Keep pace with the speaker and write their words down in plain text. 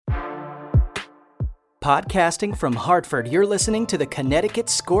Podcasting from Hartford, you're listening to the Connecticut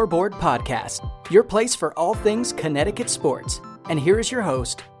Scoreboard Podcast, your place for all things Connecticut sports. And here is your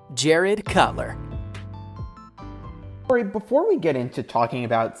host, Jared Kotler. Before we get into talking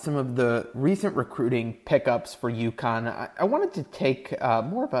about some of the recent recruiting pickups for UConn, I wanted to take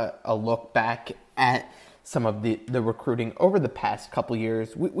more of a look back at some of the recruiting over the past couple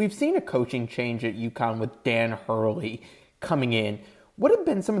years. We've seen a coaching change at UConn with Dan Hurley coming in. What have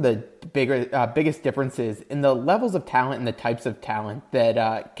been some of the biggest differences in the levels of talent and the types of talent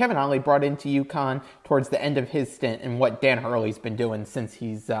that Kevin Ollie brought into UConn towards the end of his stint, and what Dan Hurley's been doing since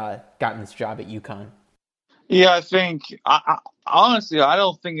he's gotten this job at UConn? Yeah, I think, honestly, I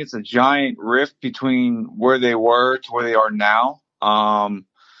don't think it's a giant rift between where they were to where they are now.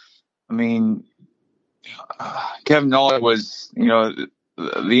 Kevin Ollie was,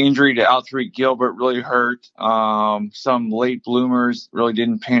 the injury to Alterique Gilbert really hurt. Some late bloomers really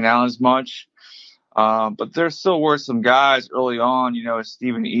didn't pan out as much. But there still were some guys early on,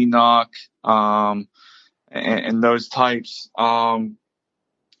 Stephen Enoch, and those types. But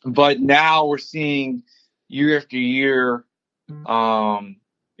now we're seeing year after year,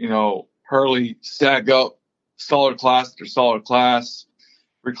 Hurley stack up solid class after solid class,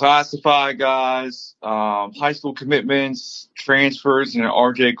 reclassify guys, high school commitments, transfers,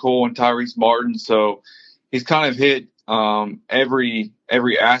 RJ Cole and Tyrese Martin. So he's kind of hit every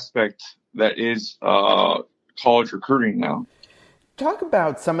aspect that is college recruiting now. Talk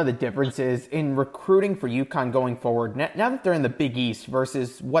about some of the differences in recruiting for UConn going forward, now that they're in the Big East,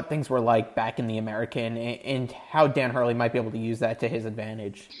 versus what things were like back in the American, and how Dan Hurley might be able to use that to his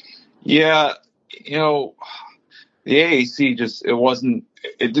advantage. Yeah, the AAC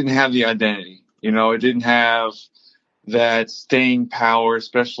it didn't have the identity. It didn't have that staying power,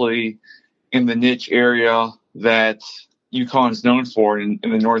 especially in the niche area that UConn is known for in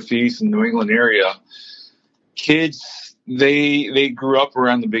the Northeast and New England area. Kids, they grew up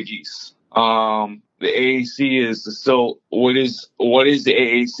around the Big East. The AAC is still what is the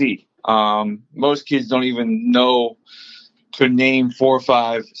AAC? Most kids don't even know to name 4 or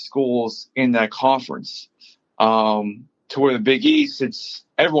 5 schools in that conference. To where the Big East,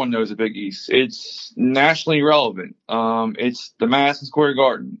 everyone knows the Big East. It's nationally relevant. It's the Madison Square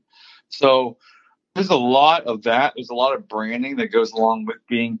Garden. So there's a lot of that. There's a lot of branding that goes along with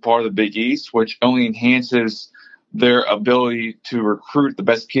being part of the Big East, which only enhances their ability to recruit the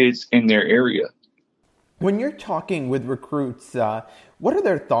best kids in their area. When you're talking with recruits, what are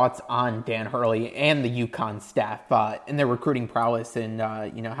their thoughts on Dan Hurley and the UConn staff and their recruiting prowess and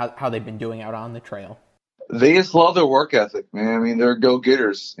how they've been doing out on the trail? They just love their work ethic, man. They're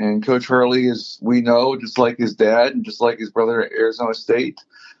go-getters. And Coach Hurley is, we know, just like his dad and just like his brother at Arizona State,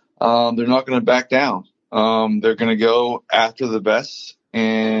 they're not going to back down. They're going to go after the best,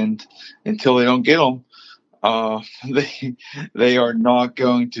 and until they don't get them, they are not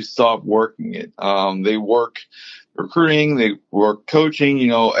going to stop working it. They work recruiting, they work coaching,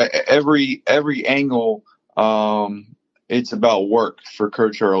 every angle. It's about work for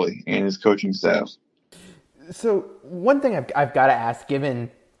Coach Hurley and his coaching staff. So one thing I've got to ask,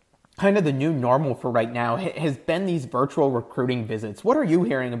 given kind of the new normal for right now, has been these virtual recruiting visits. What are you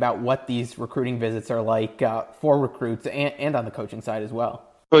hearing about what these recruiting visits are like for recruits and on the coaching side as well?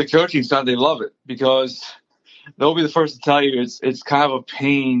 For the coaching side, they love it because they'll be the first to tell you it's kind of a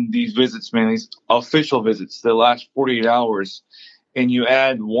pain, these visits, man, these official visits that last 48 hours, and you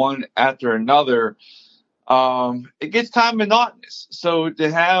add one after another, it gets kind of monotonous. So to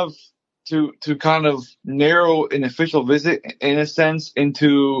have to kind of narrow an official visit, in a sense,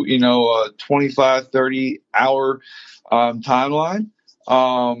 into, a 25, 30-hour timeline,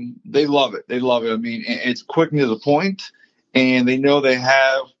 they love it. They love it. It's quick and to the point, and they know they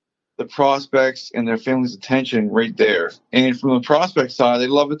have the prospects and their family's attention right there. And from the prospect side, they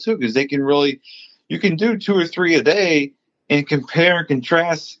love it too, because you can do 2 or 3 a day and compare and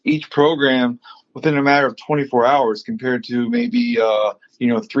contrast each program within a matter of 24 hours compared to maybe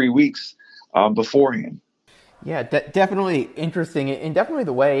 3 weeks beforehand. Yeah, definitely interesting, and definitely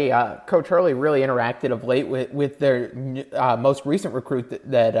the way Coach Hurley really interacted of late with their most recent recruit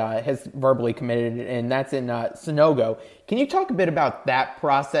that has verbally committed, and that's in Sonogo. Can you talk a bit about that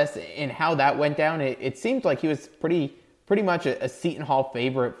process and how that went down? It seemed like he was pretty much a Seton Hall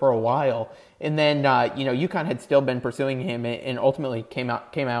favorite for a while, and then UConn had still been pursuing him, and ultimately came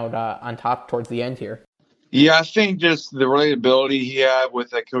out on top towards the end here. Yeah, I think just the relatability he had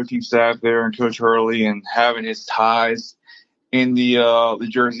with that coaching staff there and Coach Hurley, and having his ties in the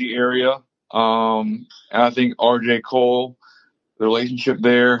Jersey area. And I think RJ Cole, the relationship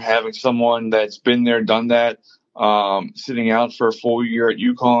there, having someone that's been there, done that, sitting out for a full year at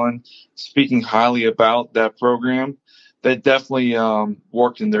UConn, speaking highly about that program. That definitely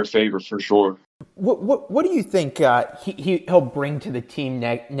worked in their favor for sure. What do you think he'll bring to the team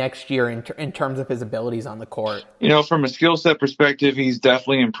next year in terms of his abilities on the court? From a skill set perspective, he's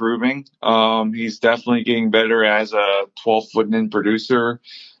definitely improving. He's definitely getting better as a 12-foot and in producer.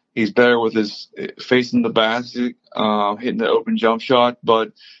 He's better with his facing the basket, hitting the open jump shot.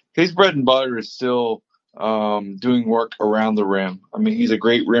 But his bread and butter is still doing work around the rim. I mean, he's a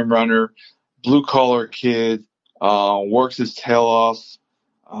great rim runner, blue-collar kid, works his tail off.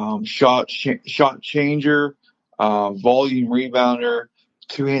 Shot changer, volume rebounder,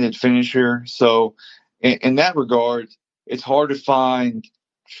 two-handed finisher. So in that regard, it's hard to find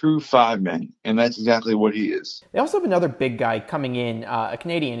true five men, and that's exactly what he is. They also have another big guy coming in, a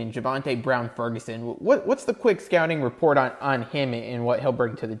Canadian, in Javonte Brown-Ferguson. What's the quick scouting report on him and what he'll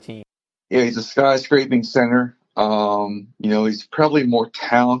bring to the team? Yeah, he's a skyscraping center. He's probably more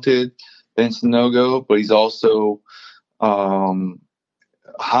talented than Sanogo, but he's also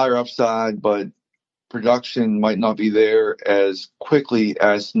higher upside, but production might not be there as quickly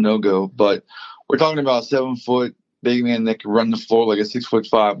as Sanogo. But we're talking about a 7-foot big man that can run the floor like a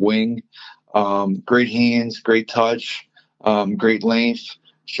 6'5" wing. Great hands, great touch, great length,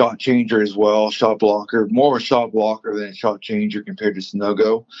 shot changer as well, shot blocker, more of a shot blocker than a shot changer compared to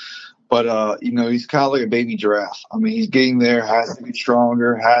Sanogo. But, he's kind of like a baby giraffe. I mean, he's getting there, has to get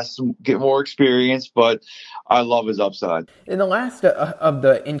stronger, has to get more experience, but I love his upside. And the last of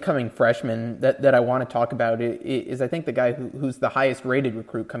the incoming freshmen that I want to talk about is I think the guy who's the highest rated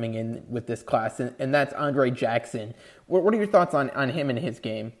recruit coming in with this class, and that's Andre Jackson. What are your thoughts on him and his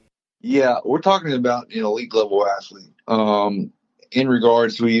game? Yeah, we're talking about an elite level athlete in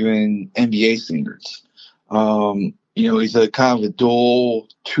regards to even NBA standards. He's a kind of a dual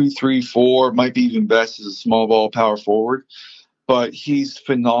 2-3-4, might be even best as a small ball power forward, but he's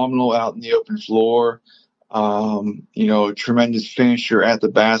phenomenal out in the open floor. A tremendous finisher at the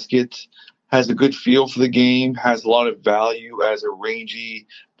basket, has a good feel for the game, has a lot of value as a rangy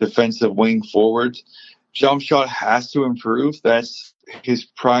defensive wing forward. Jump shot has to improve. That's his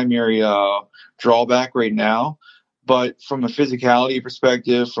primary drawback right now. But from a physicality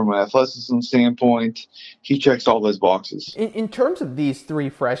perspective, from an athleticism standpoint, he checks all those boxes. In terms of these three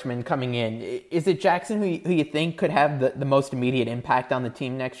freshmen coming in, is it Jackson who you think could have the most immediate impact on the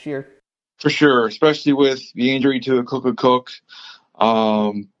team next year? For sure, especially with the injury to Cook,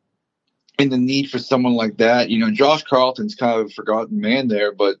 and the need for someone like that. Josh Carlton's kind of a forgotten man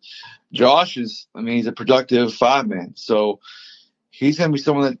there, but Josh he's a productive five-man. So he's going to be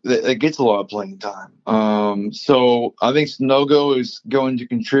someone that gets a lot of playing time. So I think Sanogo is going to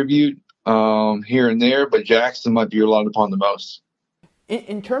contribute here and there, but Jackson might be relied upon the most.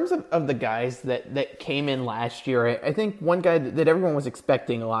 In terms of the guys that came in last year, I think one guy that everyone was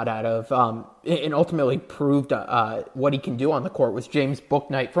expecting a lot out of and ultimately proved what he can do on the court was James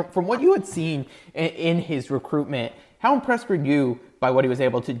Bouknight. From what you had seen in his recruitment, how impressed were you by what he was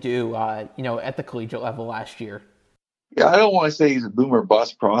able to do at the collegiate level last year? Yeah, I don't want to say he's a boom or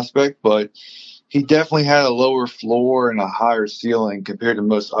bust prospect, but he definitely had a lower floor and a higher ceiling compared to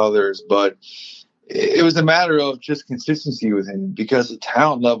most others. But it was a matter of just consistency with him because the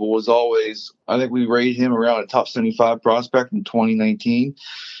talent level was always, I think we rated him around a top 75 prospect in 2019.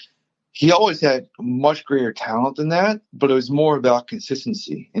 He always had much greater talent than that, but it was more about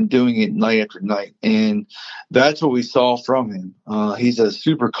consistency and doing it night after night. And that's what we saw from him. He's a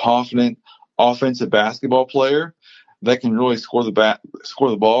super confident offensive basketball player that can really score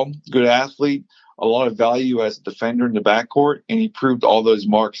the ball. Good athlete, a lot of value as a defender in the backcourt, and he proved all those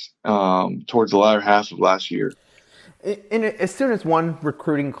marks towards the latter half of last year. And as soon as one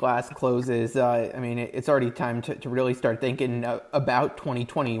recruiting class closes, it's already time to really start thinking about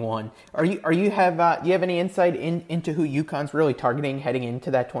 2021. Do you have any insight into who UConn's really targeting heading into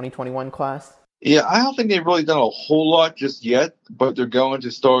that 2021 class? Yeah, I don't think they've really done a whole lot just yet, but they're going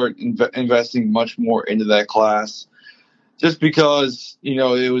to start investing much more into that class. Just because,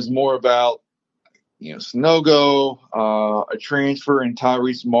 it was more about, Sanogo, a transfer, and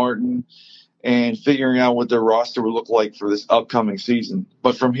Tyrese Martin, and figuring out what their roster would look like for this upcoming season.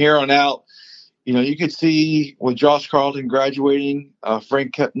 But from here on out, you could see with Josh Carlton graduating,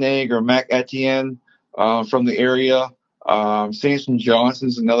 Frank Kepnig or Mac Etienne from the area. Samson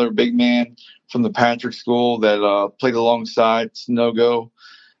Johnson's another big man from the Patrick School that played alongside Sanogo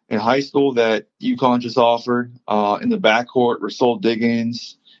in high school that UConn just offered. In the backcourt, Rasul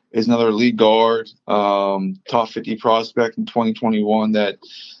Diggins is another lead guard, top 50 prospect in 2021 that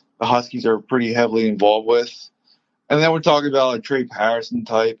the Huskies are pretty heavily involved with. And then we're talking about a Trey Patterson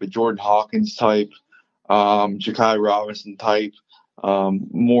type, a Jordan Hawkins type, Ja'Kai Robinson type,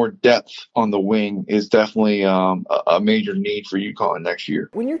 more depth on the wing is definitely a major need for UConn next year.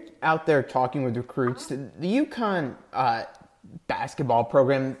 When you're out there talking with recruits, the UConn basketball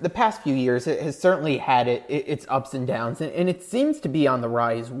program, the past few years, it has certainly had its ups and downs, and it seems to be on the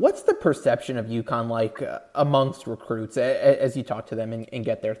rise. What's the perception of UConn like amongst recruits as you talk to them and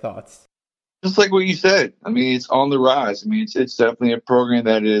get their thoughts? Just like what you said, I mean, it's on the rise. I mean, it's definitely a program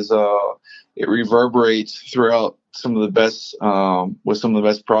that is it reverberates throughout some of the best with some of the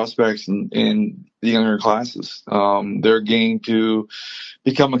best prospects in the younger classes. They're getting to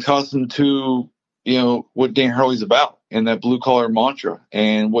become accustomed to what Dan Hurley's about and that blue collar mantra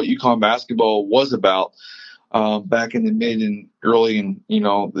and what UConn basketball was about back in the mid and early in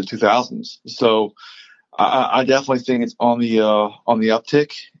the 2000s. So I definitely think it's on the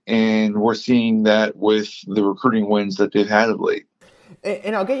uptick, and we're seeing that with the recruiting wins that they've had of late.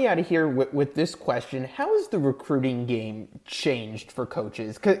 And I'll get you out of here with this question. How has the recruiting game changed for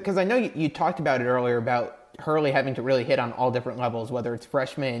coaches? Because I know you talked about it earlier about Hurley having to really hit on all different levels, whether it's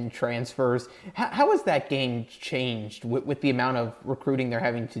freshmen, transfers. How has that game changed with the amount of recruiting they're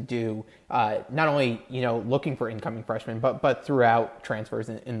having to do, not only looking for incoming freshmen, but throughout transfers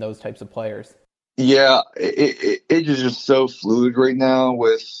and those types of players? Yeah, it is just so fluid right now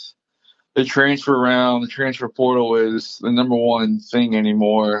with the transfer round. The transfer portal is the number one thing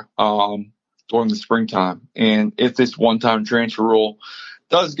anymore during the springtime. And if this one-time transfer rule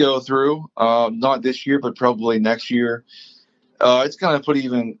does go through, not this year, but probably next year, it's going to put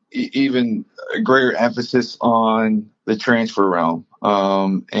even a greater emphasis on the transfer realm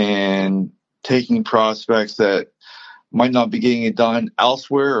and taking prospects that might not be getting it done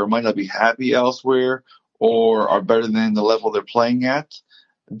elsewhere or might not be happy elsewhere or are better than the level they're playing at.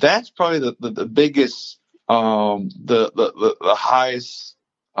 That's probably the biggest, the highest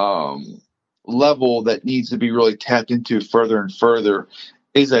level that needs to be really tapped into further and further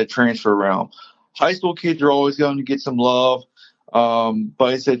is that transfer realm. High school kids are always going to get some love,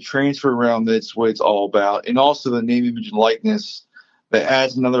 but it's that transfer realm that's what it's all about. And also the name, image, and likeness that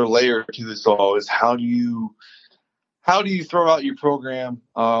adds another layer to this all is how do you throw out your program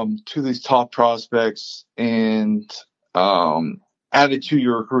to these top prospects and add it to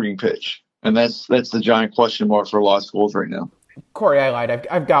your recruiting pitch? And that's the giant question mark for a lot of schools right now. Corey, I lied.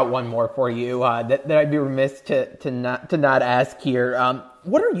 I've got one more for you that I'd be remiss to not ask here.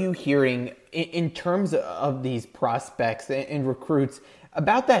 What are you hearing in terms of these prospects and recruits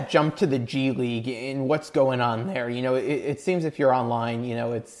about that jump to the G League and what's going on there? It seems if you're online,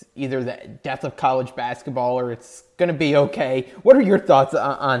 it's either the death of college basketball or it's going to be okay. What are your thoughts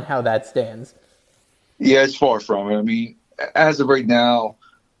on how that stands? Yeah, it's far from it. I mean, as of right now,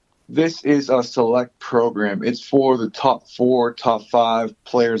 this is a select program. It's for the top 4, top 5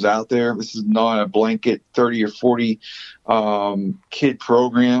 players out there. This is not a blanket 30 or 40 kid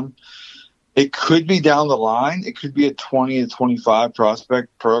program. It could be down the line. It could be a 20 to 25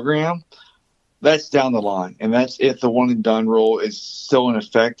 prospect program. That's down the line. And that's if the one and done rule is still in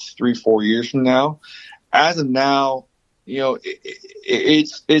effect 3-4 years from now. As of now,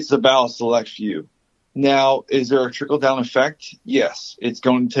 it's about a select few. Now, is there a trickle-down effect? Yes. It's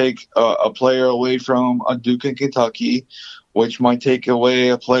going to take a player away from a Duke in Kentucky, which might take away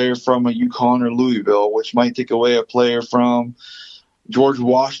a player from a UConn or Louisville, which might take away a player from George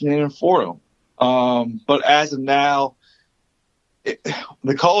Washington and Fordham. But as of now,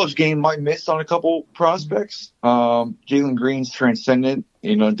 the college game might miss on a couple prospects. Jalen Green's transcendent.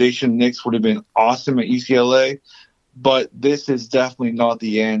 Daishen Nix would have been awesome at UCLA. But this is definitely not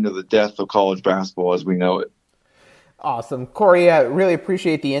the end of the death of college basketball as we know it. Awesome. Corey, I really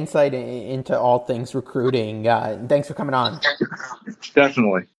appreciate the insight into all things recruiting. Thanks for coming on.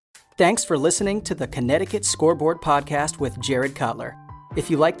 Definitely. Thanks for listening to the Connecticut Scoreboard Podcast with Jared Cutler.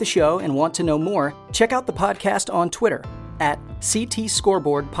 If you like the show and want to know more, check out the podcast on Twitter at CT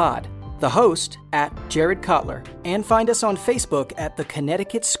Scoreboard Pod, the host at Jared Cutler, and find us on Facebook at the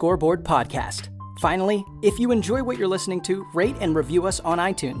Connecticut Scoreboard Podcast. Finally, if you enjoy what you're listening to, rate and review us on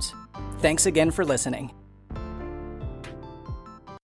iTunes. Thanks again for listening.